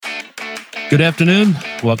Good afternoon.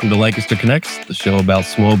 Welcome to Lancaster Connects, the show about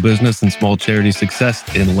small business and small charity success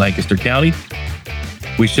in Lancaster County.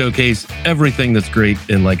 We showcase everything that's great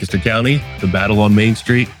in Lancaster County, the battle on Main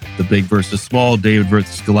Street, the big versus small, David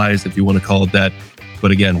versus Goliath, if you want to call it that.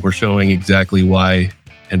 But again, we're showing exactly why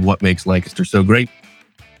and what makes Lancaster so great.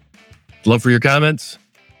 Love for your comments.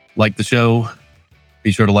 Like the show.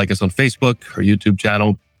 Be sure to like us on Facebook, our YouTube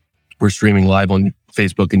channel. We're streaming live on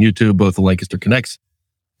Facebook and YouTube, both the Lancaster Connects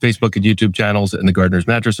Facebook and YouTube channels, and the Gardener's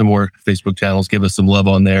Mattress and More Facebook channels. Give us some love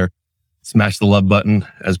on there. Smash the love button,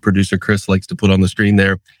 as producer Chris likes to put on the screen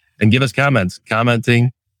there, and give us comments.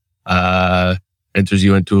 Commenting enters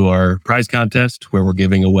you into our prize contest, where we're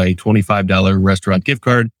giving away $25 restaurant gift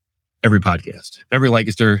card every podcast, every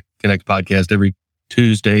Lancaster Connect podcast, every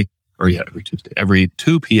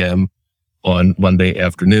 2 p.m. on Monday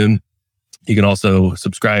afternoon. You can also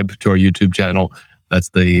subscribe to our YouTube channel. That's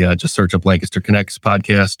just search up Lancaster Connects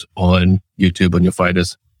podcast on YouTube and you'll find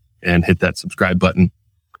us, and hit that subscribe button.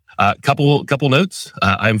 Couple notes.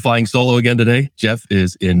 I'm flying solo again today. Jeff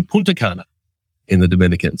is in Punta Cana in the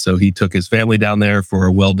Dominican. So he took his family down there for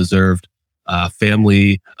a well-deserved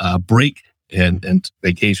family break and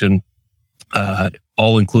vacation,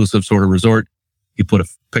 all-inclusive sort of resort. He put a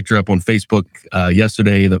picture up on Facebook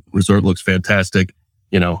yesterday. The resort looks fantastic.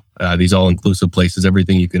 These all-inclusive places,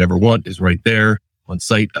 everything you could ever want is right there on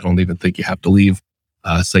site. I don't even think you have to leave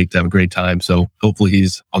site to have a great time. So hopefully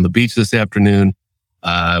he's on the beach this afternoon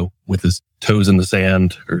with his toes in the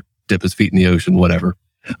sand, or dip his feet in the ocean, whatever.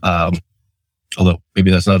 Although maybe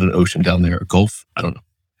that's not an ocean down there, a Gulf. I don't know.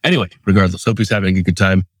 Anyway, regardless, hope he's having a good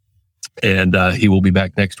time. And he will be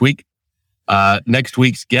back next week. Next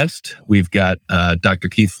week's guest, we've got Dr.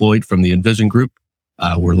 Keith Floyd from the Envision Group.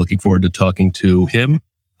 We're looking forward to talking to him.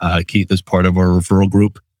 Keith is part of our referral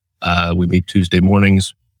group. We meet Tuesday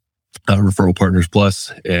mornings, Referral Partners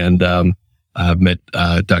Plus, and I've met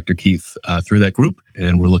Dr. Keith through that group,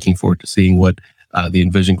 and we're looking forward to seeing what the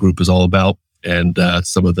Envision Group is all about, and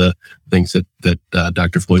some of the things that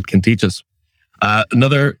Dr. Floyd can teach us.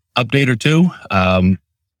 Another update or two.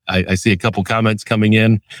 I see a couple comments coming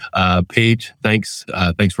in. Paige, thanks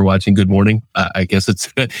for watching. Good morning. I guess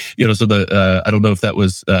it's, so I don't know if that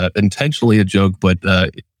was intentionally a joke, but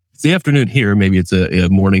it's the afternoon here. Maybe it's a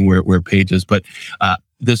morning where Paige is, but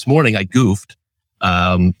this morning I goofed.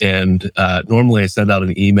 And normally I send out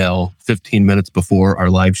an email 15 minutes before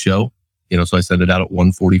our live show, so I send it out at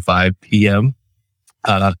 1:45 p.m.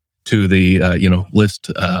 To the,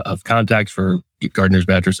 list of contacts for Gardener's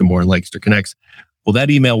Mattress and More, Lancaster Connects. Well,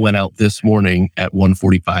 that email went out this morning at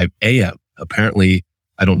 1:45 a.m. Apparently,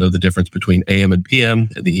 I don't know the difference between a.m. and p.m.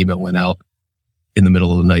 and the email went out in the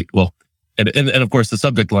middle of the night. Well, and of course the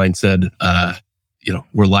subject line said,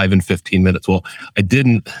 we're live in 15 minutes. Well, I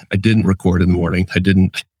didn't record in the morning. We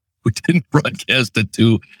didn't broadcast at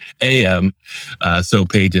 2 a.m. So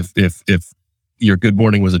Paige, if your good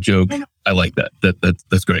morning was a joke, I like that.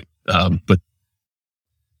 That's great. But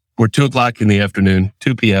we're 2:00 in the afternoon,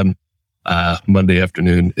 2 p.m. Monday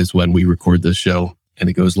afternoon is when we record this show, and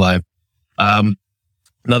it goes live. Another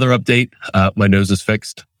update, my nose is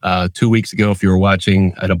fixed. 2 weeks ago, if you were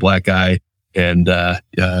watching, I had a black eye, and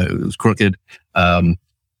it was crooked.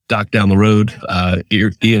 Doc down the road,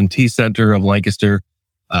 ENT Center of Lancaster,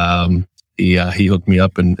 he hooked me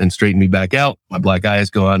up and straightened me back out. My black eye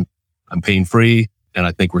is gone. I'm pain-free, and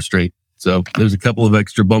I think we're straight. So there's a couple of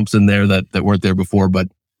extra bumps in there that weren't there before, but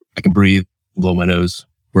I can breathe, blow my nose.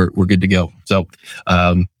 We're good to go. So,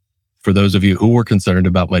 for those of you who were concerned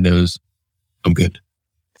about my nose, I'm good.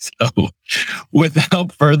 So,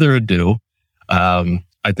 without further ado,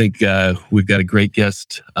 I think we've got a great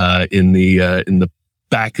guest in the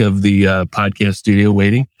back of the podcast studio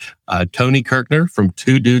waiting. Tony Kirkner from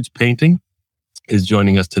Two Dudes Painting is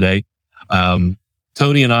joining us today.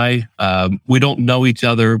 Tony and I, we don't know each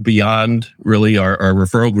other beyond really our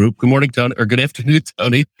referral group. Good morning, Tony, or good afternoon,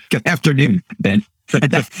 Tony. Good afternoon, Ben.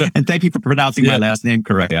 And thank you for pronouncing my last name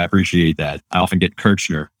correctly. I appreciate that. I often get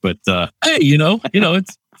Kirchner, but hey,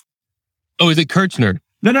 it's. Oh, is it Kirchner?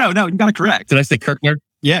 No, you got it correct. Did I say Kirkner?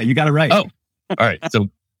 Yeah, you got it right. Oh, all right. So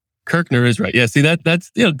Kirkner is right. Yeah. See,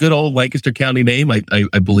 that's good old Lancaster County name. I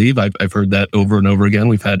believe I've heard that over and over again.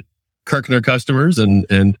 We've had Kirkner customers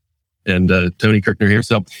and Tony Kirkner here.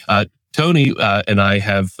 So Tony and I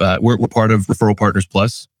have we're part of Referral Partners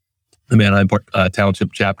Plus, the Manheim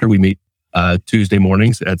Township chapter. We meet Tuesday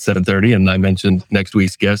mornings at 7:30, and I mentioned next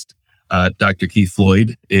week's guest, Dr. Keith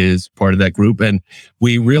Floyd, is part of that group. And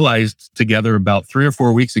we realized together about 3 or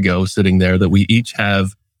 4 weeks ago, sitting there, that we each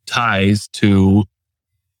have ties to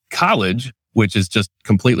college, which is just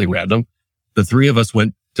completely random. The three of us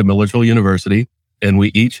went to Millersville University, and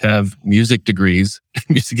we each have music degrees,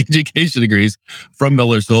 music education degrees from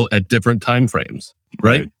Millersville at different time frames,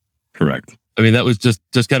 right? Correct. I mean, that was just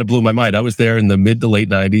kind of blew my mind. I was there in the mid to late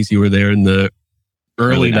 90s. You were there in the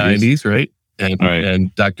early 90s, right?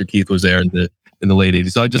 And Dr. Keith was there in the late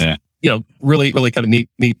 80s. So I just, really, really kind of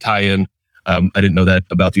neat tie-in. I didn't know that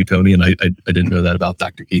about you, Tony, and I didn't know that about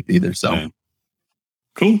Dr. Keith either. So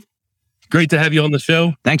cool. Great to have you on the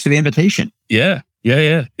show. Thanks for the invitation. Yeah.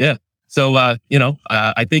 So, I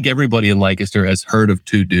think everybody in Lancaster has heard of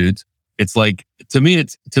Two Dudes. It's like, to me,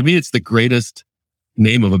 it's the greatest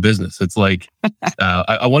name of a business. It's like,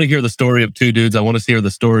 I want to hear the story of Two Dudes. I want to hear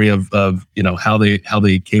the story of how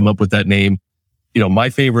they came up with that name. My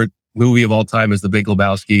favorite movie of all time is The Big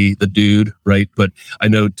Lebowski, The Dude, right? But I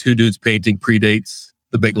know Two Dudes Painting predates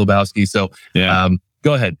The Big Lebowski. So,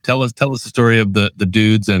 go ahead. Tell us the story of the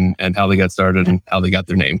dudes and how they got started and how they got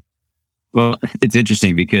their name. Well, it's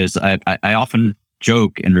interesting because I often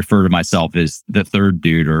joke and refer to myself as the third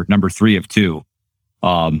dude or number 3 of 2.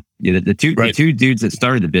 The two dudes that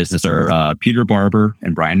started the business are Peter Barber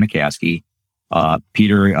and Brian McCaskey.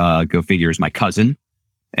 Peter, go figure, is my cousin.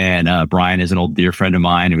 And Brian is an old dear friend of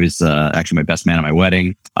mine who was actually my best man at my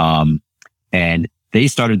wedding. And they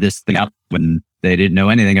started this thing out when they didn't know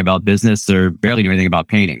anything about business or barely knew anything about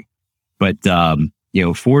painting. But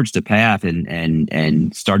forged a path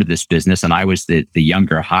and started this business. And I was the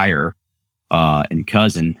younger hire and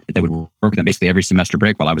cousin that would work with them basically every semester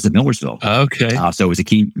break while I was at Millersville. Okay. So it was a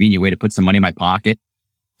convenient way to put some money in my pocket,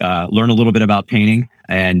 learn a little bit about painting,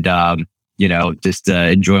 and just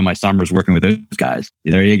enjoy my summers working with those guys.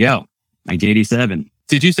 There you go. 1987.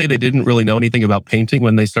 Did you say they didn't really know anything about painting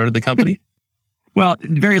when they started the company? Well,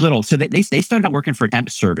 very little. So they started out working for a temp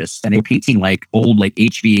service, and they were painting like old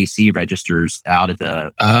HVAC registers out at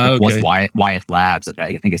the was Wyeth Labs.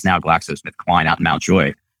 I think it's now GlaxoSmithKline out in Mount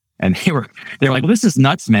Joy. And they were like, well, this is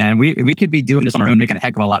nuts, man. We could be doing this on our own, making a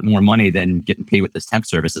heck of a lot more money than getting paid with this temp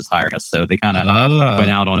services hiring us. So they kind of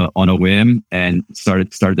went out on a whim and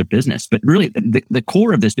started their business. But really, the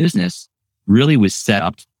core of this business really was set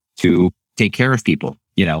up to take care of people,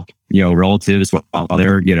 relatives while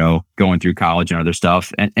they're, going through college and other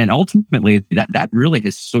stuff. And ultimately, that really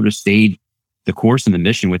has sort of stayed the course and the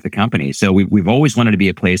mission with the company. So we've always wanted to be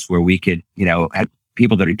a place where we could, have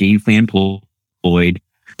people that are gainfully employed,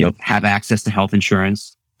 have access to health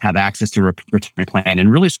insurance, have access to a retirement plan,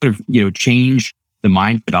 and really sort of, change the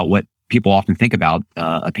mind about what people often think about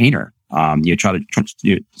a painter.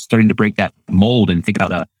 Starting to break that mold and think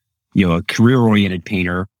about a career-oriented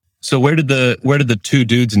painter. So where did the Two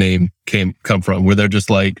Dudes name come from? Were they just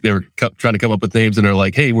like, they were trying to come up with names and they're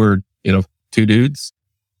like, hey, we're, two dudes,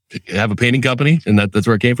 have a painting company, and that's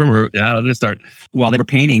where it came from? Or how did it start? Well, they were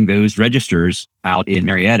painting those registers out in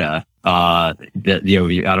Marietta. For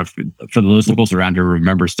those locals around here,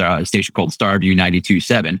 remember a station called Starview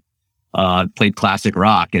 92.7, played classic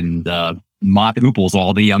rock, and Mott Hooples,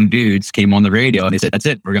 all the young dudes came on the radio and they said, that's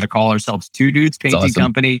it. We're going to call ourselves Two Dudes Painting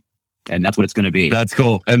Company. And that's what it's going to be. That's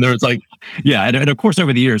cool. And there's like, and of course,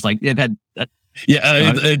 over the years, like they've had,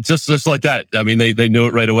 just like that. I mean, they knew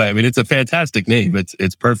it right away. I mean, it's a fantastic name.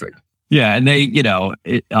 It's perfect. Yeah. And they,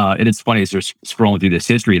 and it's funny as they're scrolling through this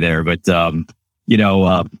history there, but, I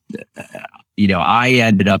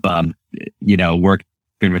ended up,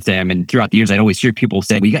 working with them, and throughout the years, I'd always hear people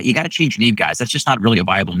say, well, you got to change your name, guys. That's just not really a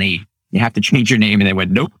viable name. You have to change your name. And they went,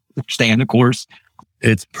 nope, stay on the course.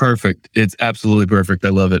 It's perfect. It's absolutely perfect. I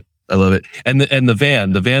love it. And the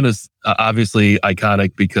van is obviously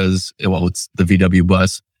iconic because, it's the VW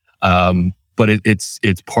bus. But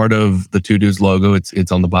it's part of the Two Dudes logo.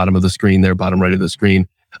 It's on the bottom of the screen there, bottom right of the screen.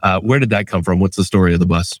 Where did that come from? What's the story of the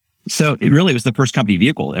bus? So it really was the first company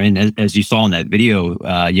vehicle. I mean, as you saw in that video,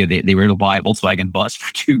 they were able to buy a Volkswagen bus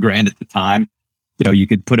for $2,000 at the time. You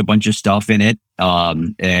could put a bunch of stuff in it,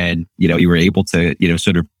 and you were able to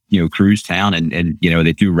sort of cruise town, and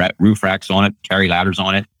they threw roof racks on it, carry ladders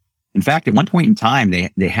on it. In fact, at one point in time,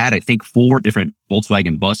 they had, I think, 4 different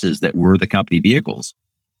Volkswagen buses that were the company vehicles.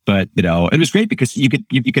 But it was great because you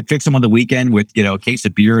could fix them on the weekend with a case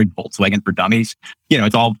of beer and Volkswagen for Dummies.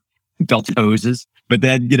 It's all belt and hoses. But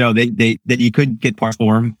then they you couldn't get parts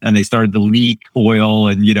for them, and they started to leak oil,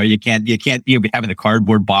 and you can't be having the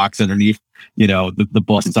cardboard box underneath the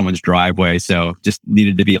bus in someone's driveway. So just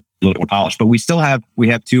needed to be a little more polished. But we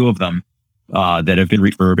have 2 of them that have been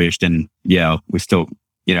refurbished, and we still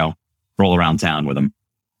roll around town with them.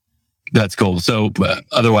 That's cool. So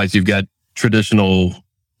otherwise, you've got traditional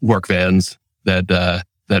work vans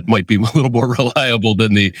that might be a little more reliable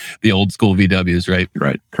than the old school VWs, right?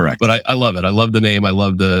 Right. Correct. But I love it. I love the name. I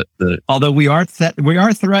love the. Although we are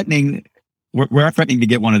threatening we're threatening to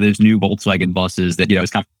get one of those new Volkswagen buses that,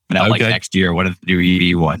 is coming out like next year, one of the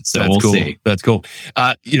new EV ones. So we'll see. That's cool.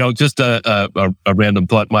 Just a random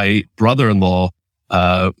thought. My brother-in-law,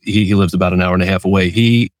 he lives about an hour and a half away.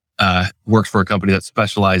 He works for a company that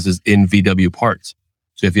specializes in VW parts.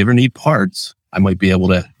 So if you ever need parts, I might be able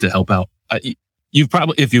to help out. You've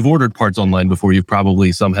probably, if you've ordered parts online before, you've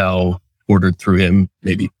probably somehow ordered through him,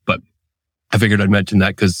 maybe. But I figured I'd mention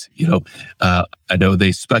that because, I know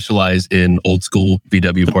they specialize in old school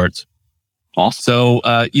VW parts. Awesome.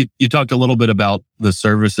 So you talked a little bit about the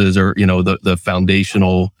services or, the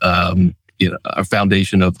foundational, a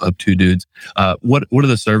foundation of Two Dudes. What are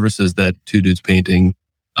the services that Two Dudes Painting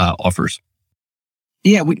offers?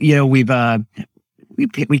 Yeah, we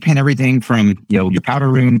paint everything from, your powder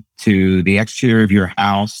room to the exterior of your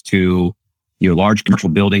house to, large commercial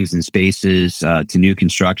buildings and spaces, to new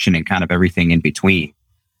construction and kind of everything in between.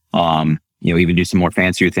 Even do some more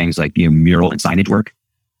fancier things like, mural and signage work.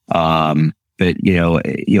 But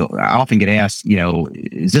I often get asked,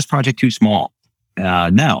 is this project too small?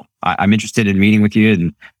 No, I'm interested in meeting with you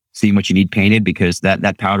and seeing what you need painted, because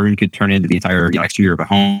that powder room could turn into the entire exterior of a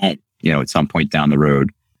home, at some point down the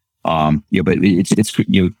road. But it's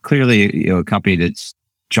clearly a company that's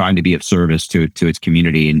trying to be of service to its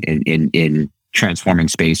community in transforming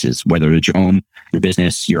spaces, whether it's your home, your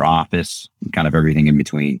business, your office, kind of everything in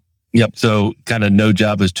between. Yep. So kind of no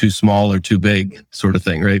job is too small or too big sort of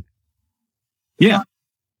thing, right? Yeah.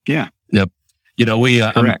 Yeah. Yep.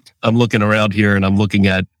 Correct. I'm looking around here and I'm looking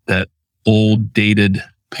at that old dated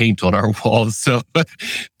paint on our walls. So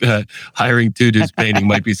hiring Two Dudes Painting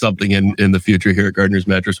might be something in the future here at Gardner's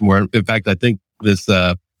Mattress More. In fact, I think this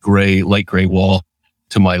light gray wall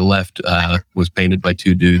to my left was painted by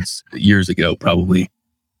Two Dudes years ago, probably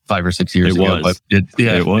 5 or 6 years ago. But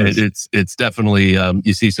it was. It's definitely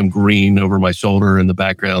you see some green over my shoulder in the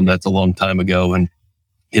background. That's a long time ago, and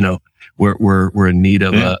we're in need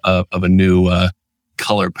of a new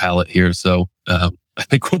color palette here. So I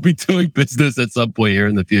think we'll be doing business at some point here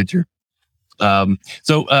in the future.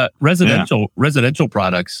 Residential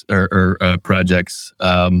products or projects.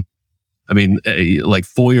 Like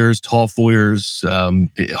foyers, tall foyers,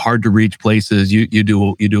 hard to reach places. You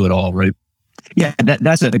do it all, right? Yeah,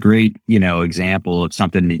 that's a great example of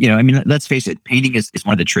something. Let's face it, painting is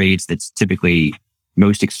one of the trades that's typically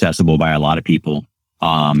most accessible by a lot of people.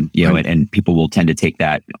 Right. and people will tend to take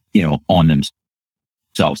that on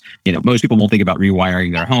themselves. Most people won't think about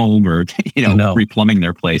rewiring their home or replumbing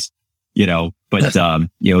their place. But there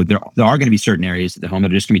are going to be certain areas of the home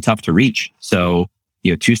that are just going to be tough to reach. So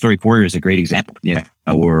 2-story foyer is a great example.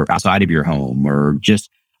 Or outside of your home, or I just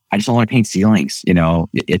don't want to paint ceilings.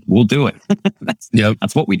 We'll do it.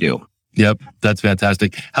 That's what we do. Yep, that's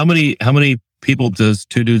fantastic. How many people does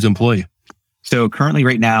Two Dudes employ? So currently,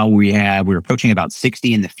 right now, we're approaching about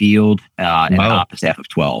 60 in the field and an office staff of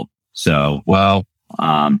 12. So wow,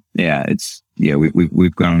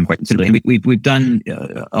 we've grown quite considerably. We've done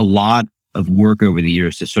a lot of work over the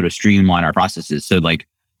years to sort of streamline our processes. So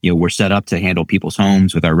we're set up to handle people's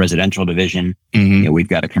homes with our residential division. Mm-hmm. We've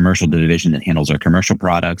got a commercial division that handles our commercial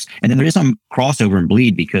products, and then there is some crossover and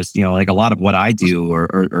bleed because like a lot of what I do,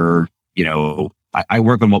 or I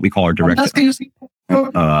work on what we call our direct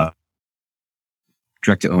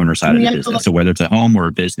to owner side of the business. So whether it's a home or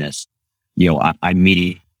a business, I'm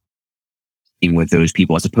meeting with those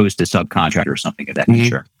people as opposed to subcontractor or something of that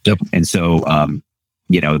nature. Yep. And so,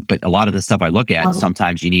 but a lot of the stuff I look at,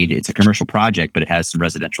 sometimes it's a commercial project, but it has some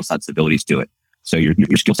residential sensibilities to it. So your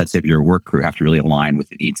skill sets of your work crew have to really align with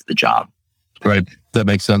the needs of the job. Right. That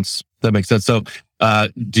makes sense. So,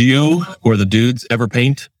 do you or the dudes ever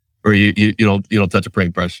paint, or you don't touch a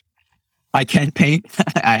paintbrush? I can paint.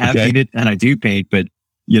 I have painted and I do paint, but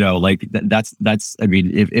that's,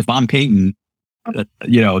 if I'm painting,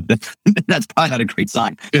 that's probably not a great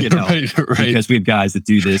sign, right. Because we have guys that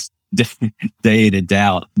do this day in and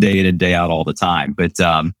day out all the time. But,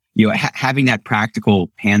 having that practical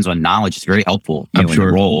hands-on knowledge is very helpful in the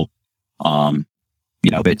role.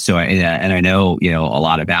 But so, and I know, a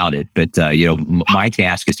lot about it, but, my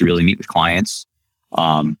task is to really meet with clients,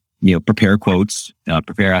 prepare quotes,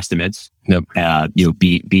 prepare estimates,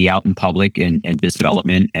 be out in public and business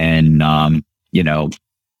development and,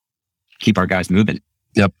 keep our guys moving.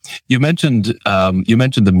 Yep. You mentioned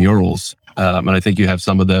the murals. And I think you have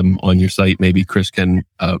some of them on your site. Maybe Chris can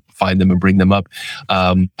find them and bring them up.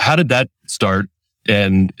 How did that start?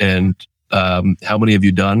 And how many have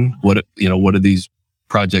you done? What do these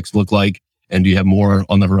projects look like? And do you have more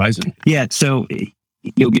on the horizon? Yeah. So,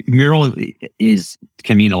 mural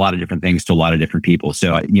can mean a lot of different things to a lot of different people.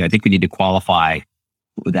 So, I think we need to qualify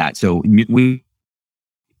that. So we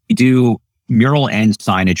do, mural and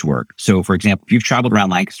signage work. So, for example, if you've traveled around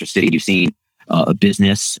Lancaster City, you've seen a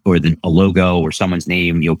business or a logo or someone's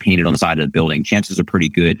name, painted on the side of the building. Chances are pretty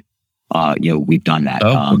good. We've done that.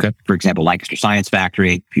 Okay. For example, Lancaster Science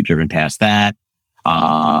Factory, if you've driven past that.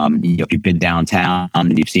 If you've been downtown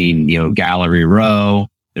and you've seen, Gallery Row,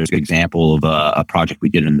 there's a good example of a project we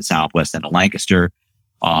did in the southwest end of Lancaster.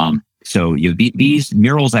 So these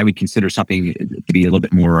murals, I would consider something to be a little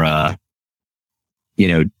bit more,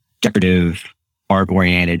 decorative, art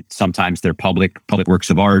oriented. Sometimes they're public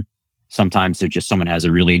works of art. Sometimes they're just someone has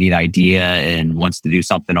a really neat idea and wants to do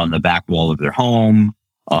something on the back wall of their home.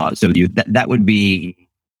 So that would be,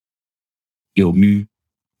 mural,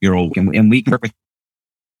 and we can work with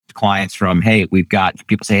clients from, hey,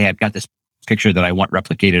 people say, hey, I've got this picture that I want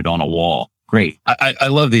replicated on a wall. Great. I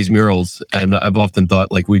love these murals, and I've often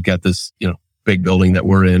thought, like, we've got this, big building that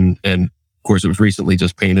we're in, and of course it was recently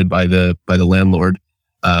just painted by the landlord.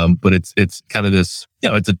 But it's kind of this,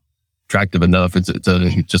 it's attractive enough. It's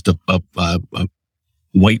just a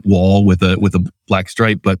white wall with a black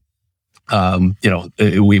stripe, but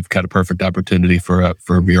we've got a perfect opportunity for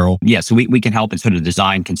a mural. Yeah, so we can help in sort of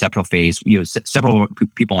design conceptual phase. Several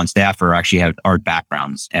people on staff actually have art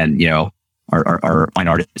backgrounds, and are fine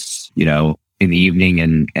artists, in the evening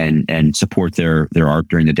and support their art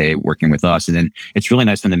during the day working with us. And then it's really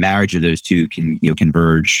nice when the marriage of those two can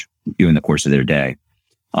converge during the course of their day.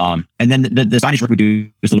 And then the signage work we do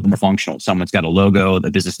is a little bit more functional. Someone's got a logo,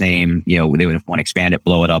 the business name, they would want to expand it,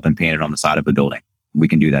 blow it up, and paint it on the side of the building. We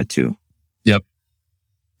can do that too. Yep.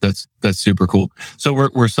 That's super cool. So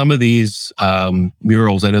were some of these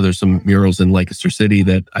murals, I know there's some murals in Lancaster City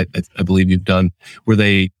that I believe you've done. Were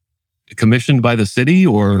they commissioned by the city,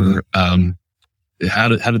 or how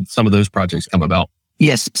did some of those projects come about?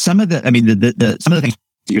 Yes, some of the some of the things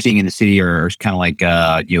that you're seeing in the city are kind of like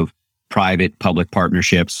private public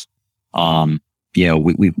partnerships.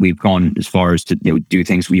 We've gone as far as to do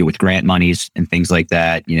things with grant monies and things like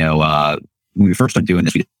that. When we first started doing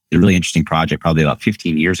this, we did a really interesting project probably about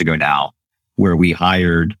 15 years ago now, where we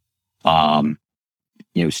hired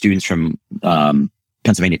students from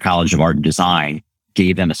Pennsylvania College of Art and Design,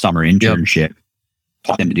 gave them a summer internship,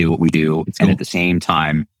 taught them to do what we do, and at the same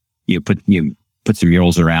time, put some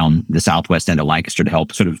murals around the southwest end of Lancaster to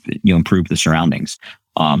help sort of improve the surroundings.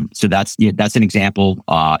 So that's an example.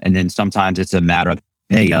 And then sometimes it's a matter of,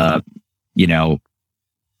 hey, I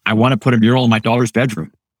want to put a mural in my daughter's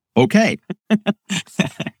bedroom. Okay.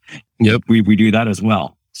 Yep, we do that as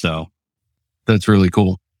well. So that's really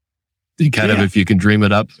cool. You kind of, if you can dream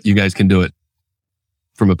it up, you guys can do it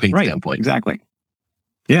from a paint standpoint. Exactly.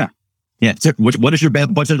 Yeah. Yeah. So what does your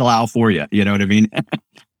budget allow for you? You know what I mean?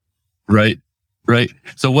 Right.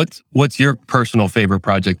 So what's your personal favorite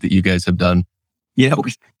project that you guys have done?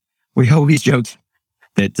 We always joked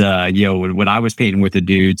that, when I was painting with the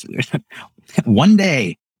dudes, one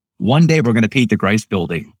day we're going to paint the Grice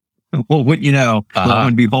building. Well, lo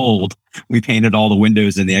and behold, we painted all the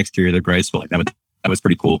windows in the exterior of the Grice building. That was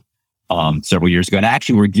pretty cool. Several years ago. And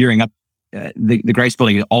actually we're gearing up the Grice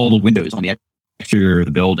building, all the windows on the exterior of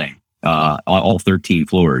the building, all 13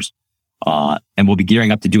 floors. And we'll be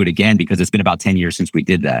gearing up to do it again because it's been about 10 years since we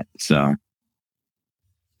did that. So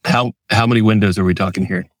how many windows are we talking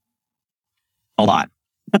here? A lot.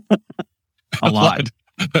 a lot.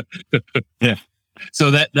 Yeah. So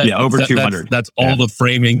that over 200. That's all the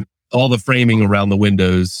framing around the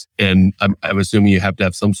windows. And I'm assuming you have to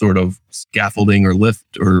have some sort of scaffolding or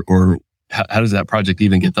lift or how does that project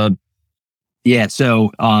even get done? Yeah.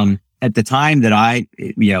 So, at the time that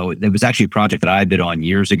there was actually a project that I bid on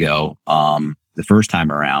years ago, the first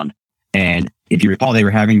time around. And if you recall, they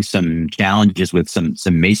were having some challenges with some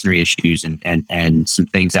masonry issues and some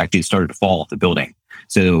things actually started to fall off the building.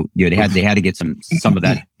 So, they had to get some of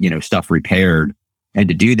that, stuff repaired. And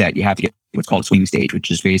to do that, you have to get what's called a swing stage, which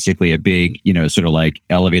is basically a big, sort of like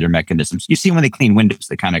elevator mechanism. You see when they clean windows,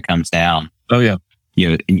 that kind of comes down. Oh yeah.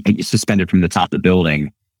 And you suspend it from the top of the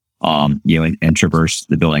building. And traverse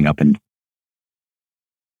the building up and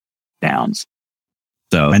downs.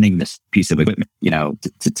 So spending this piece of equipment,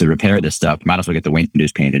 to repair this stuff, might as well get the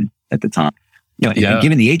windows painted at the time. And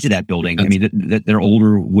given the age of that building, they're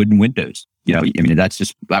older wooden windows.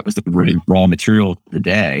 That was the raw material of the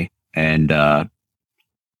day. And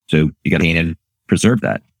so you got to paint and preserve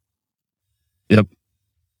that. Yep.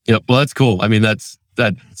 Well, that's cool. I mean, that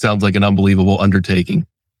sounds like an unbelievable undertaking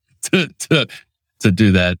to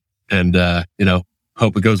do that. And,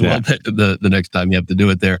 hope it goes well the next time you have to do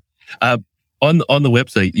it there. On the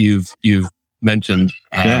website, you've mentioned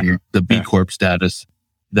the B Corp status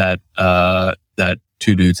that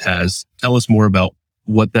Two Dudes has. Tell us more about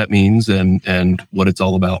what that means and what it's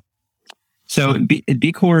all about. So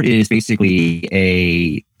B Corp is basically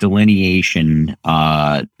a delineation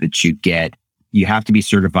that you get. You have to be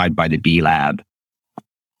certified by the B Lab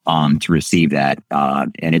to receive that,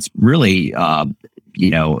 and it's really a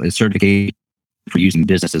certification for using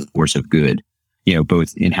business as a force of good.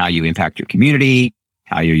 Both in how you impact your community,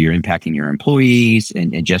 how you're impacting your employees,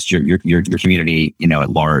 and just your community, at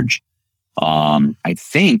large. I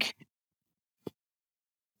think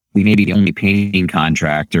we may be the only painting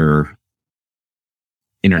contractor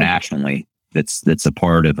internationally that's a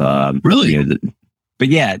part of really. But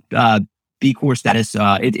yeah, B Corp status.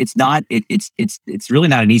 It's really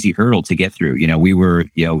not an easy hurdle to get through. We were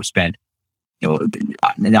spent.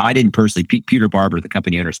 Now I didn't personally. Peter Barber, the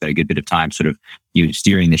company owner, spent a good bit of time sort of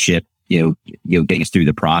steering the ship. Getting us through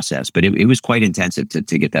the process, but it was quite intensive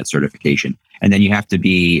to get that certification. And then you have to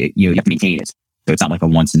be you have to maintain it, so it's not like a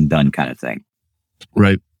once and done kind of thing.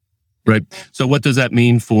 Right. So what does that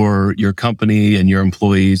mean for your company and your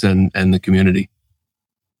employees and the community?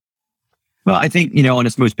 Well, I think, on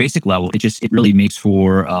its most basic level, it really makes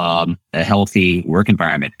for a healthy work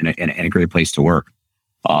environment and a great place to work.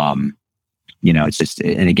 It's just,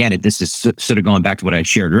 and again, this is sort of going back to what I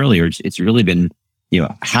shared earlier. It's really been,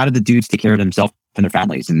 how do the dudes take care of themselves and their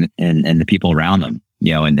families and the people around them?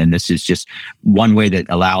 And this is just one way that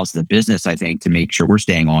allows the business, I think, to make sure we're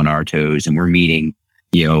staying on our toes and we're meeting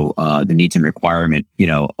the needs and requirement,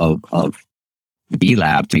 of the B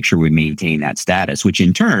Lab to make sure we maintain that status, which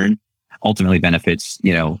in turn ultimately benefits,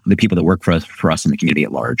 the people that work for us in the community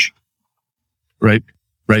at large. Right.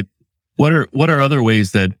 What are other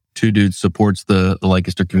ways that Two Dudes supports the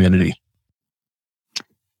Lancaster community?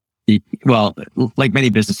 Well, like many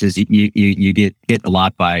businesses, you get hit a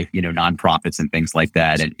lot by, nonprofits and things like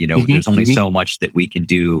that. And, there's only so much that we can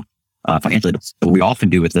do financially. What we often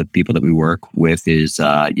do with the people that we work with is,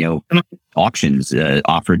 auctions,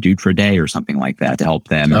 offer a dude for a day or something like that to help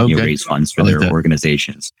them raise funds for their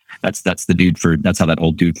organizations. That's how that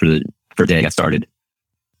old dude for a day got started.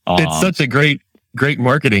 It's such a great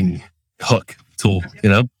marketing hook tool,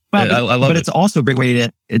 But, I love but it. it's also a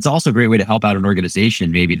great way to help out an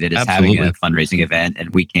organization maybe that is Absolutely. having a fundraising event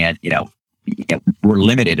and we can't, we're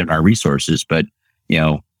limited in our resources, but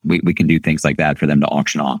we can do things like that for them to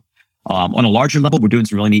auction off. On a larger level, we're doing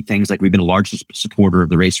some really neat things. Like we've been a large supporter of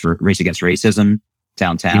the Race Against Racism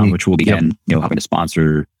downtown, which we'll begin, helping to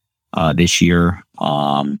sponsor this year.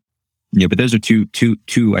 But those are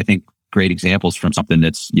two, I think, great examples from something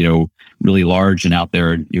that's, really large and out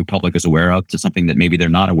there, public is aware of, to something that maybe they're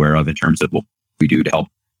not aware of in terms of what we do to help,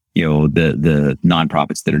 the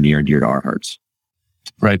nonprofits that are near and dear to our hearts.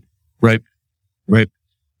 Right.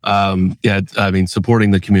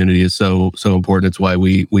 Supporting the community is so important. It's why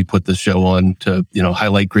we put this show on to,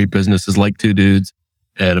 highlight great businesses like Two Dudes,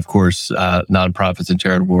 and of course, nonprofits and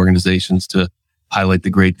charitable organizations to highlight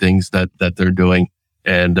the great things that they're doing.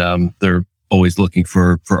 And they're always looking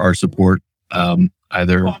for our support,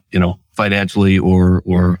 either, financially or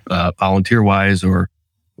volunteer wise or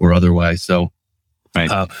otherwise. So,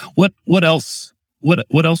 right. What else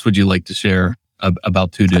would you like to share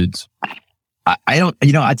about Two Dudes? I don't,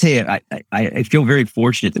 I tell you, I feel very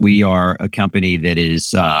fortunate that we are a company that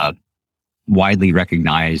is widely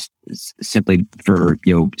recognized simply for,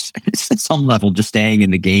 at some level, just staying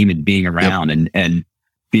in the game and being around and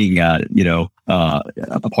being, a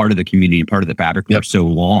part of the community and part of the fabric for so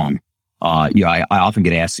long. I often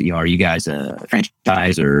get asked, are you guys a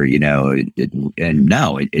franchise or, and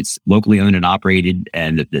no, it's locally owned and operated,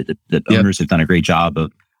 and the owners have done a great job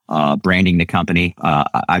of branding the company.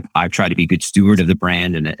 I've tried to be a good steward of the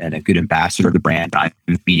brand and a good ambassador of the brand. I'm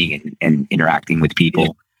meeting and interacting with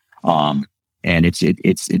people. And it's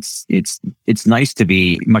nice to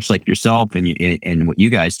be much like yourself and what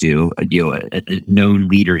you guys do, a known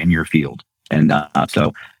leader in your field. And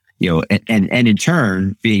so, and in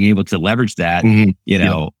turn, being able to leverage that,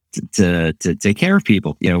 to take care of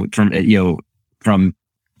people, from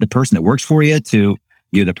the person that works for you to,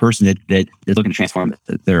 the person that is looking to transform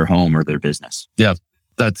their home or their business. Yeah,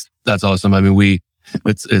 that's awesome. I mean,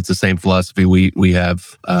 it's the same philosophy we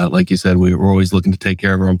have. Like you said, we're always looking to take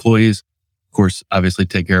care of our employees. Of course, obviously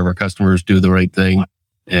take care of our customers, do the right thing.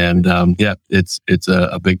 And it's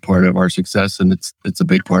a big part of our success, and it's a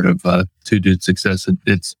big part of Two Dudes' success.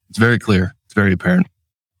 It's very clear. It's very apparent.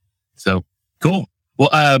 So cool. Well,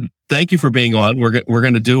 thank you for being on. We're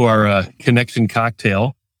going to do our connection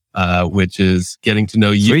cocktail, which is getting to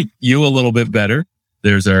know you a little bit better.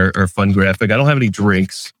 There's our fun graphic. I don't have any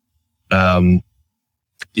drinks.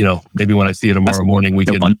 Maybe when I see you tomorrow morning, we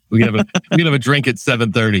can have a drink at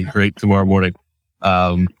 7:30, right? Tomorrow morning.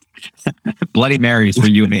 Bloody Marys for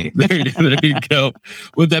you and me. there you go.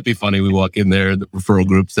 Wouldn't that be funny? We walk in there, the referral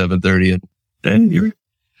group, 7:30, and you're.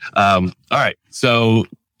 All right. So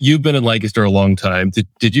you've been in Lancaster a long time.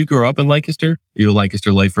 Did you grow up in Lancaster? Are you a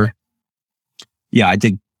Lancaster lifer? Yeah, I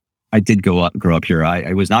did. I did grow up here.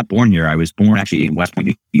 I was not born here. I was born actually in West Point,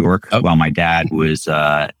 New York, while my dad was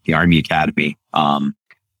the Army Academy.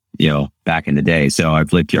 Back in the day. So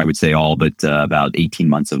I've lived here, I would say, all but about 18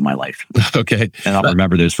 months of my life. Okay. And I'll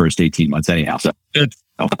remember those first 18 months anyhow. So it's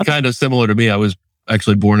kind of similar to me. I was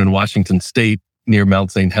actually born in Washington State near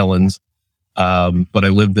Mount St. Helens. But I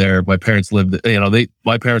lived there. My parents lived,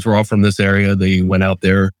 my parents were all from this area. They went out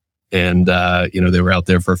there and, they were out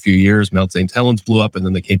there for a few years. Mount St. Helens blew up and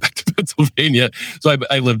then they came back to Pennsylvania. So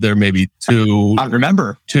I lived there maybe I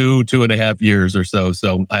remember 2.5 years or so.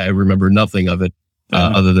 So I remember nothing of it.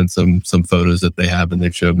 Other than some photos that they have and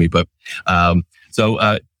they've showed me. But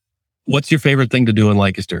what's your favorite thing to do in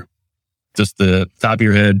Lancaster? Just the top of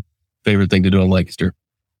your head, favorite thing to do in Lancaster?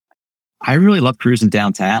 I really love cruising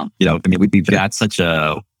downtown. We've got such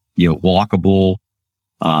a walkable,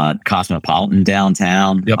 cosmopolitan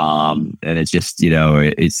downtown. Yep. And it's just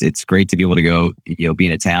it's great to be able to go be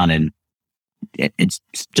in a town and it's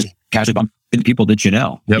just casually bump into people that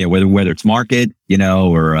Yep. Whether it's market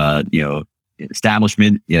or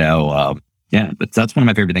establishment, but that's one of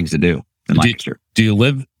my favorite things to do in Lancaster. Do you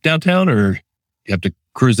live downtown or you have to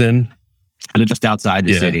cruise in? I live just outside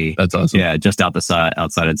the city. That's awesome. Yeah, just outside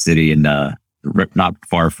of the city and not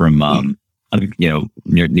far from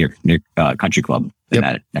near Country Club in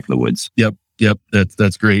that neck of the woods. Yep.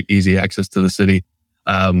 That's great. Easy access to the city.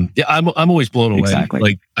 I'm always blown away. Exactly.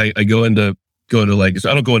 Like I go into Lancaster.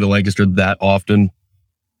 I don't go into Lancaster that often.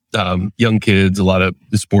 Young kids, a lot of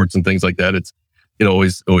sports and things like that. It's,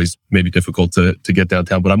 always maybe difficult to get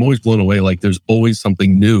downtown, but I'm always blown away. Like there's always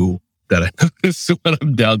something new that I notice when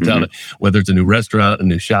I'm downtown, whether it's a new restaurant, a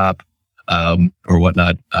new shop, or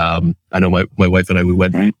whatnot. I know my wife and I, we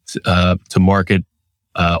went to Market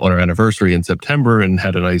on our anniversary in September and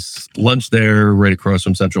had a nice lunch there right across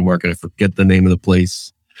from Central Market. I forget the name of the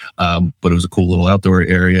place, but it was a cool little outdoor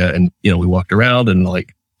area. And, we walked around and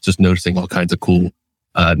like just noticing all kinds of cool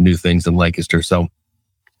new things in Lancaster. So,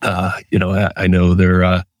 I know there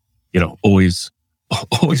are, always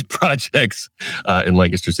projects in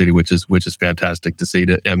Lancaster City, which is fantastic to see.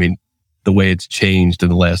 The way it's changed in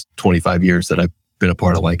the last 25 years that I've been a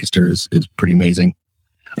part of Lancaster is pretty amazing.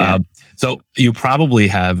 Yeah. So you probably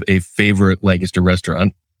have a favorite Lancaster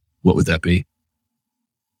restaurant. What would that be?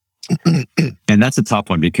 And that's a tough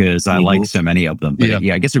one because I like so many of them. But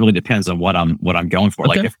I guess it really depends on what I'm going for.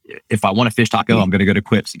 Okay. Like if I want a fish taco, I'm going to go to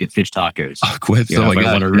Quips to get fish tacos. Oh, Quips! If I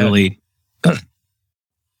want to really,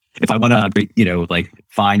 if I want to, like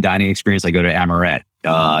fine dining experience, I go to Amaret.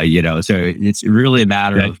 So it's really a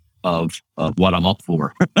matter of what I'm up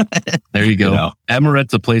for. There you go.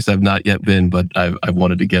 Amaret's a place I've not yet been, but I've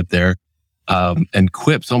wanted to get there. And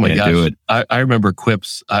Quips, oh my gosh. Do it. I remember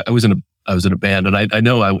Quips. I was in a band, and I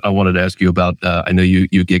know I wanted to ask you about. I know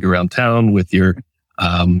you gig around town with your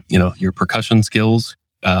your percussion skills,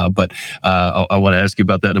 but I want to ask you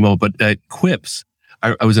about that in a moment. But at Quips,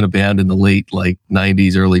 I was in a band in the late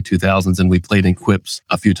 90s, early 2000s, and we played in Quips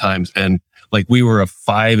a few times, and we were a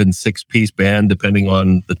 5 and 6 piece band depending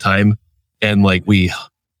on the time, and we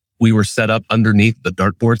were set up underneath the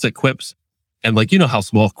dartboards at Quips, and how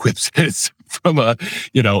small Quips is from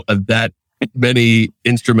that many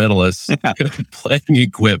instrumentalists playing in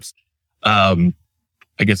Quips. I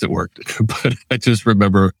guess it worked, but I just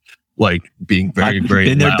remember being very, very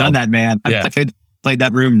been there, loud. Done that, man. Yeah. I've played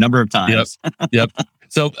that room a number of times. Yep.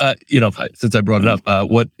 So, since I brought it up,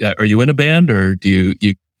 what are you in a band, or do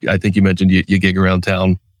you? I think you mentioned you gig around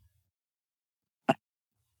town. I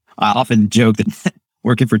often joke that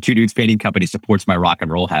working for Two Dudes Painting Company supports my rock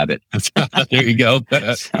and roll habit. There you go.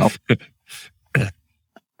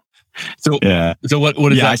 So what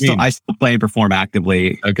does that mean? I still play and perform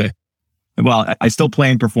actively. Okay. Well, I still play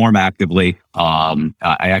and perform actively. I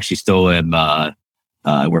actually still am.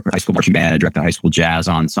 Work with high school marching band. I direct a high school jazz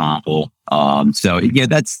ensemble.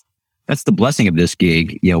 That's the blessing of this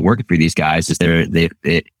gig. Working for these guys is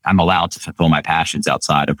I'm allowed to fulfill my passions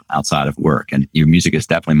outside of work, and your music is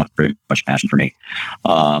definitely very much passion for me.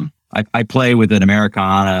 I play with an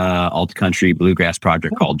Americana alt country bluegrass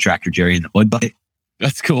project called Tractor Jerry and the Mud Bucket.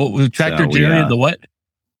 That's cool. Tractor Jerry and the what?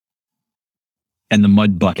 And the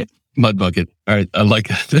Mud Bucket. Mud Bucket. All right. I like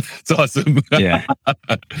that. It's awesome. Yeah.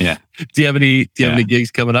 Yeah. Do you have any any gigs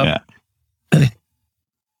coming up? Yeah.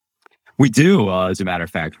 We do, as a matter of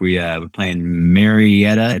fact. We're playing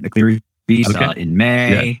Marietta at the Cleary Beast in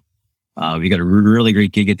May. We got a really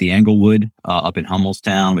great gig at the Englewood up in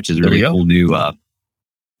Hummelstown, which is a really cool new.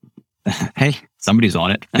 Hey, somebody's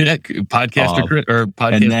on it. Yeah, podcaster Chris, or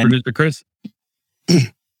podcast producer Chris.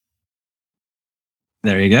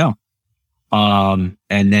 There you go. And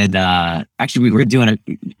then actually we're doing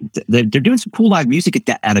they're doing some cool live music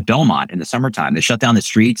at a Belmont in the summertime. They shut down the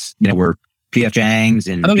streets, where PF Chang's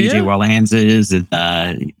and BJ Warlands is, and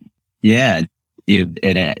and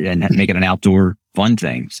make it an outdoor fun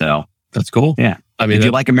thing. So that's cool. Yeah. I mean, if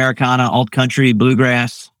you like Americana, alt country,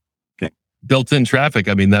 bluegrass, built-in traffic.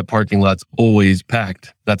 I mean, that parking lot's always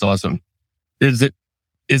packed. That's awesome. Is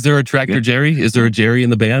there a Tractor Jerry? Is there a Jerry in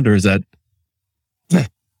the band, or is that?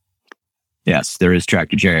 Yes, there is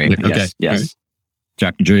Tractor Jerry. Okay. Yes. Right.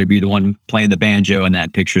 Tractor Jerry would be the one playing the banjo in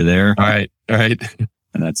that picture there. All right. And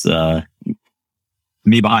that's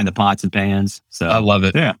me behind the pots and pans. So I love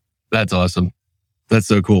it. Yeah. That's awesome. That's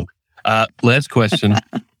so cool. Last question.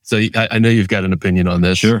 So I know you've got an opinion on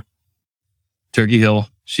this. Sure. Turkey Hill,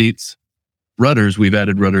 Sheetz, Rudders. We've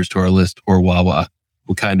added Rudders to our list, or Wawa.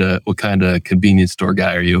 What kind of convenience store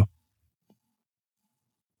guy are you?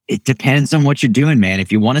 It depends on what you're doing, man.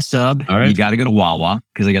 If you want a sub, you got to go to Wawa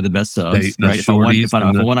because they got the best subs. Right? If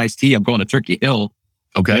I want iced tea, I'm going to Turkey Hill.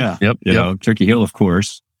 Okay. Yeah. Yep. You know, Turkey Hill, of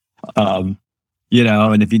course. And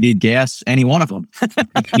if you need gas, any one of them.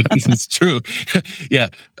 It's true. Yeah.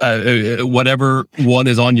 Whatever one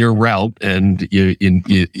is on your route and you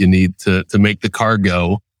need to make the car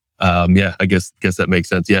go. I guess that makes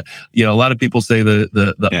sense. Yeah. A lot of people say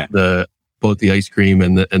the both the ice cream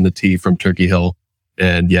and the tea from Turkey Hill.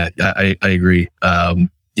 And I agree.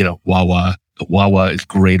 Wawa is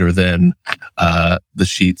greater than the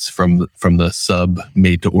Sheetz from the sub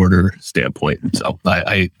made to order standpoint. So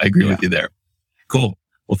I agree with you there. Cool.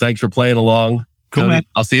 Well, thanks for playing along. Cool, man.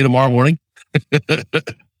 I'll see you tomorrow morning.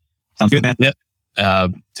 Sounds good, man. Yeah.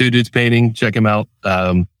 Two Dudes Painting. Check him out.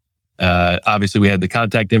 Obviously, we had the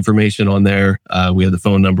contact information on there. We had the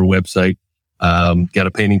phone number, website. Got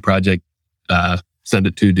a painting project. Send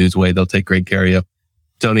it 2 Dudes way. They'll take great care of you.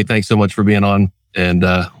 Tony, thanks so much for being on, and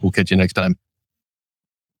we'll catch you next time.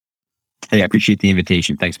 Hey, I appreciate the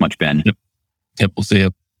invitation. Thanks much, Ben. Yep, we'll see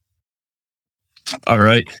you. All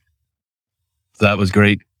right. That was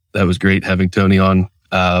great. That was great having Tony on.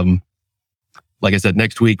 Like I said,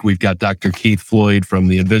 next week, we've got Dr. Keith Floyd from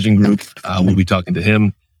the Envision Group. We'll be talking to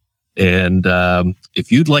him. And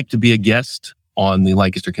if you'd like to be a guest on the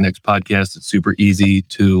Lancaster Connects podcast, it's super easy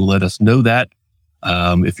to let us know that.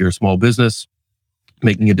 If you're a small business,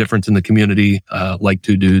 making a difference in the community, like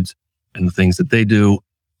 2 Dudes and the things that they do,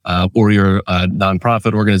 or you're a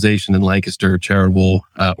nonprofit organization in Lancaster, charitable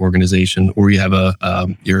organization, or you have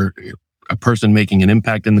you're a person making an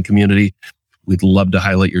impact in the community, we'd love to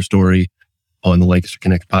highlight your story on the Lancaster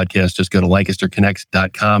Connect podcast. Just go to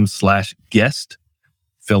lancasterconnects.com/guest,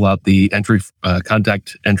 fill out the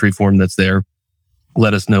contact entry form that's there.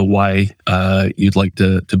 Let us know why you'd like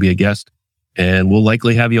to be a guest, and we'll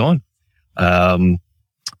likely have you on.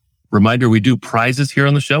 Reminder, we do prizes here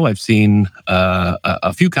on the show. I've seen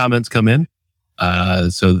a few comments come in.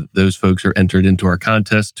 So those folks are entered into our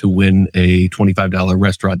contest to win a $25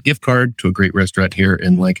 restaurant gift card to a great restaurant here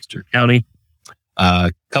in Lancaster County.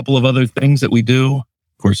 A couple of other things that we do. Of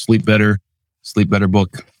course, Sleep Better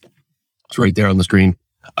book. It's right there on the screen.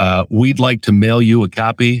 We'd like to mail you a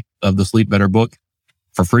copy of the Sleep Better book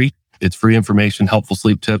for free. It's free information, helpful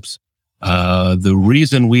sleep tips. The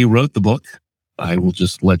reason we wrote the book, I will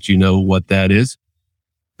just let you know what that is.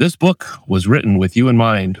 This book was written with you in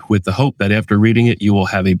mind, with the hope that after reading it, you will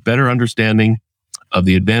have a better understanding of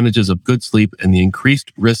the advantages of good sleep and the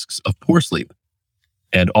increased risks of poor sleep,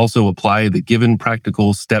 and also apply the given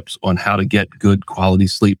practical steps on how to get good quality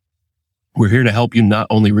sleep. We're here to help you not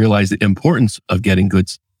only realize the importance of getting good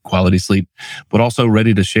quality sleep, but also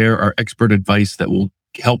ready to share our expert advice that will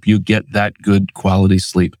help you get that good quality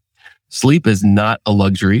sleep. Sleep is not a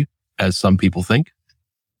luxury, as some people think.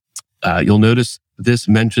 You'll notice this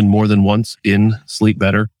mentioned more than once in Sleep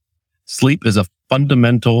Better. Sleep is a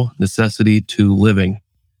fundamental necessity to living,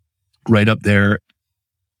 right up there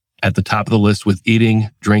at the top of the list with eating,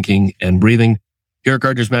 drinking, and breathing. Here at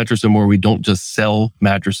Gardner's Mattress & More, we don't just sell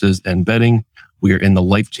mattresses and bedding. We are in the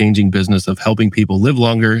life-changing business of helping people live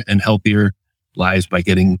longer and healthier lives by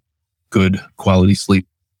getting good quality sleep.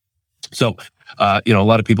 So, a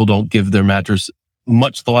lot of people don't give their mattress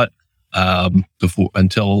much thought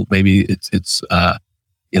until maybe it's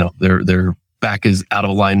their back is out of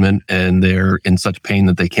alignment and they're in such pain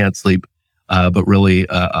that they can't sleep. But really,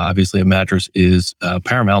 obviously, a mattress is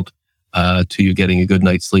paramount to you getting a good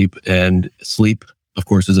night's sleep. And sleep, of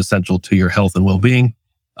course, is essential to your health and well-being,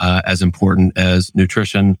 as important as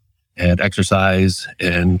nutrition and exercise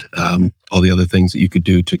and all the other things that you could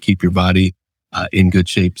do to keep your body in good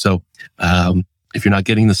shape. So if you're not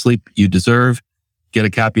getting the sleep you deserve, get a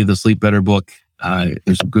copy of the Sleep Better book.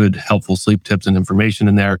 There's some good, helpful sleep tips and information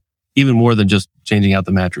in there, even more than just changing out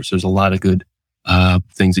the mattress. There's a lot of good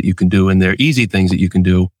things that you can do in there, easy things that you can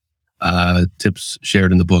do, tips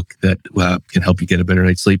shared in the book that can help you get a better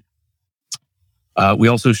night's sleep. We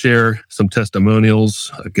also share some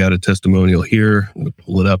testimonials. I've got a testimonial here. I'm going to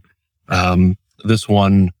pull it up. This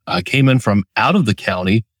one came in from out of the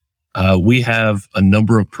county. We have a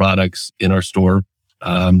number of products in our store.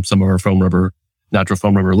 Some of our natural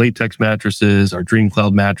foam rubber latex mattresses, our Dream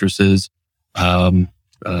Cloud mattresses, some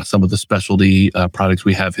of the specialty products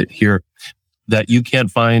we have here that you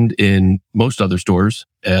can't find in most other stores.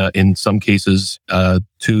 In some cases,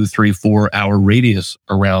 2, 3, 4 hour radius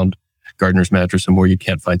around Gardner's Mattress and more, you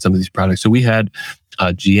can't find some of these products. So we had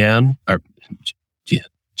Jean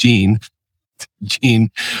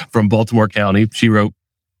from Baltimore County. She wrote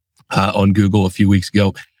on Google a few weeks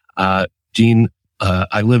ago, Jean,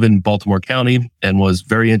 I live in Baltimore County and was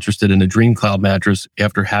very interested in a Dream Cloud mattress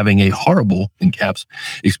after having a horrible, in caps,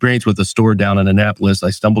 experience with a store down in Annapolis.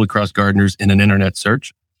 I stumbled across Gardner's in an internet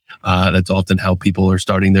search. That's often how people are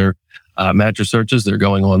starting their mattress searches. They're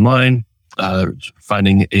going online,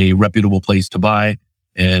 finding a reputable place to buy,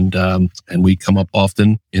 and we come up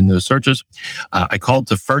often in those searches. I called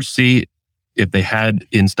to first see if they had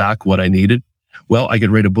in stock what I needed. Well, I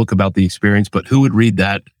could write a book about the experience, but who would read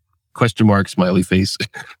that? ? Smiley face.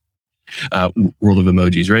 World of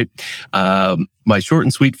emojis, right? My short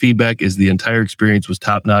and sweet feedback is the entire experience was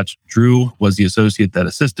top notch. Drew was the associate that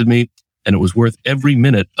assisted me, and it was worth every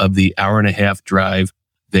minute of the 1.5-hour drive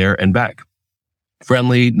there and back.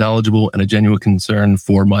 Friendly, knowledgeable, and a genuine concern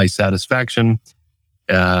for my satisfaction.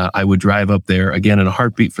 I would drive up there again in a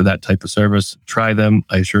heartbeat for that type of service. Try them.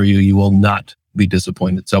 I assure you, you will not be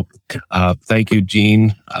disappointed. So thank you,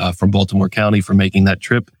 Jean, from Baltimore County, for making that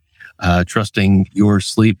trip, trusting your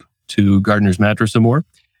sleep to Gardner's Mattress and more,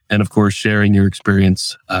 and of course, sharing your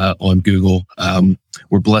experience on Google.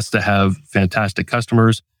 We're blessed to have fantastic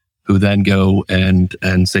customers who then go and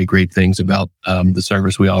say great things about the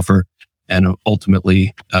service we offer. And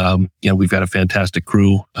ultimately, we've got a fantastic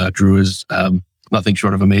crew. Drew is nothing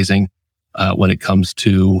short of amazing when it comes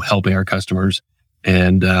to helping our customers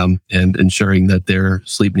and ensuring that their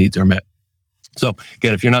sleep needs are met. So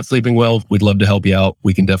again, if you're not sleeping well, we'd love to help you out.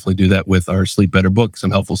 We can definitely do that with our Sleep Better book, some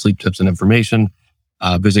helpful sleep tips and information.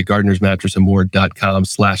 Visit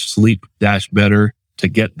gardnersmattressandmore.com/sleep-better to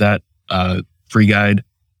get that free guide.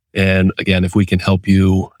 And again, if we can help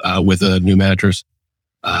you with a new mattress,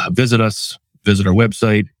 visit us, visit our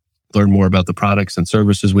website, learn more about the products and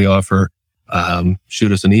services we offer,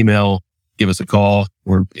 shoot us an email, give us a call,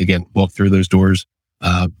 or again, walk through those doors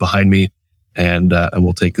behind me, and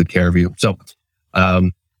we'll take good care of you. So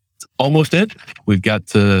almost it. We've got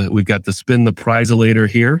to spin the prizelator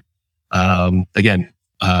here. Again,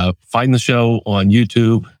 find the show on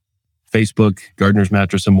YouTube, Facebook, Gardner's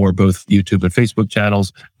Mattress and More, both YouTube and Facebook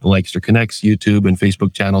channels, the Lancaster Connects YouTube and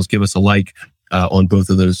Facebook channels. Give us a like on both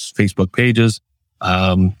of those Facebook pages.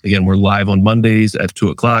 Again, we're live on Mondays at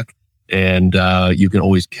 2:00, and you can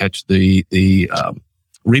always catch the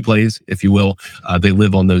replays, if you will. They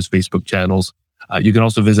live on those Facebook channels. You can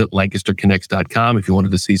also visit LancasterConnects.com if you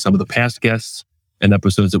wanted to see some of the past guests and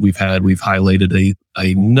episodes that we've had. We've highlighted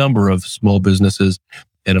a number of small businesses.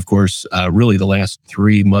 And of course, really the last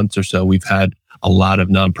 3 months or so, we've had a lot of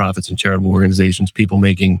nonprofits and charitable organizations, people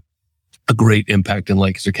making a great impact in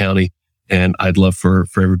Lancaster County. And I'd love for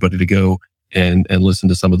everybody to go and listen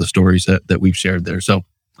to some of the stories that we've shared there. So,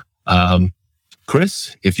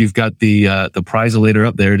 Chris, if you've got the prizelator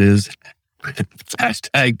up, there it is.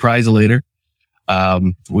 Hashtag prizelator.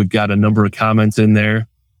 We've got a number of comments in there.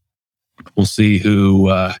 We'll see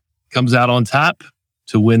who comes out on top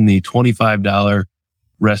to win the $25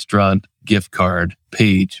 restaurant gift card.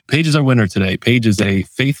 Paige is our winner today. Paige is a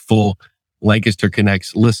faithful Lancaster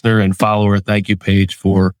Connects listener and follower. Thank you, Paige,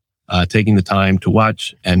 for taking the time to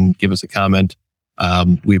watch and give us a comment.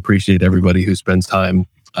 We appreciate everybody who spends time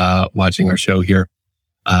watching our show here.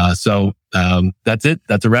 So that's it.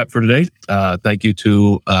 That's a wrap for today. Thank you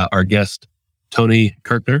to our guest, Tony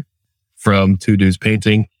Kirkner from Two Dudes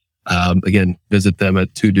Painting. Again, visit them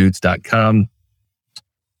at twodudes.com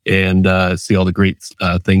and see all the great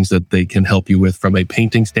things that they can help you with from a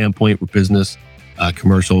painting standpoint, with business,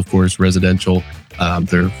 commercial, of course, residential.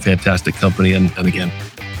 They're a fantastic company. And again,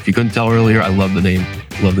 if you couldn't tell earlier, I love the name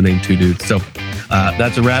Two Dudes. So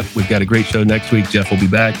that's a wrap. We've got a great show next week. Jeff will be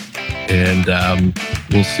back, and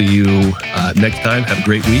we'll see you next time. Have a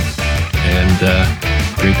great week, and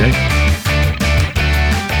Have a great day.